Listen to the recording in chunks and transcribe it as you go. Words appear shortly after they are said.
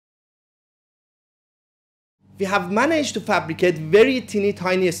we have managed to fabricate very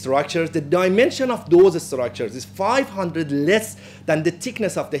tiny structures. The dimension of those structures is 500 less than the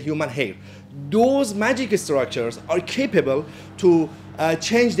thickness of the human hair. Those magic structures are capable to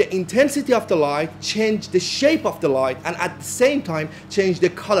change the intensity of the light, change the shape of the light, and at the same time change the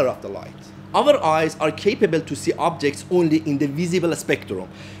color of the light. Our eyes are capable to see objects only in the visible spectrum.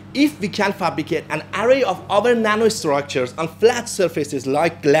 If we can fabricate an array of our nanostructures on flat surfaces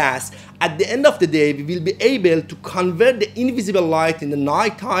like glass, at the end of the day we will be able to convert the invisible light in the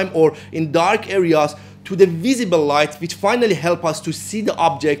night time or in dark areas to the visible light, which finally help us to see the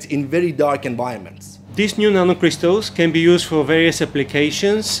objects in very dark environments. These new nanocrystals can be used for various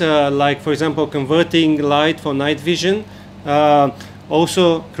applications, like for example converting light for night vision,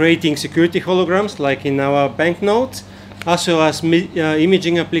 also creating security holograms like in our banknotes, as well as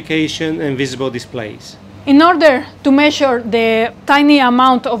imaging application and visible displays. In order to measure the tiny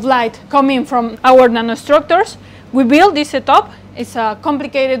amount of light coming from our nanostructures, we built this setup. It's a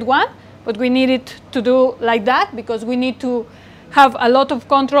complicated one, but we need it to do like that because we need to have a lot of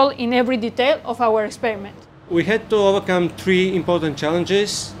control in every detail of our experiment. We had to overcome three important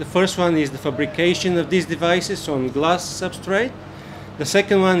challenges. The first one is the fabrication of these devices on glass substrate. The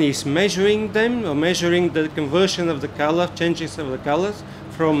second one is measuring them, or measuring the conversion of the color, changes of the colors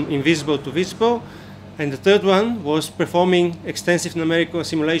from invisible to visible. And the third one was performing extensive numerical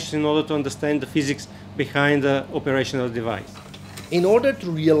simulations in order to understand the physics behind the operation of the device. In order to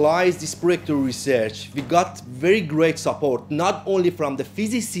realize this breakthrough research, we got very great support, not only from the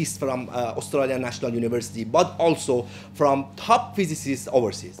physicists from Australian National University, but also from top physicists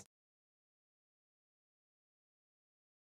overseas.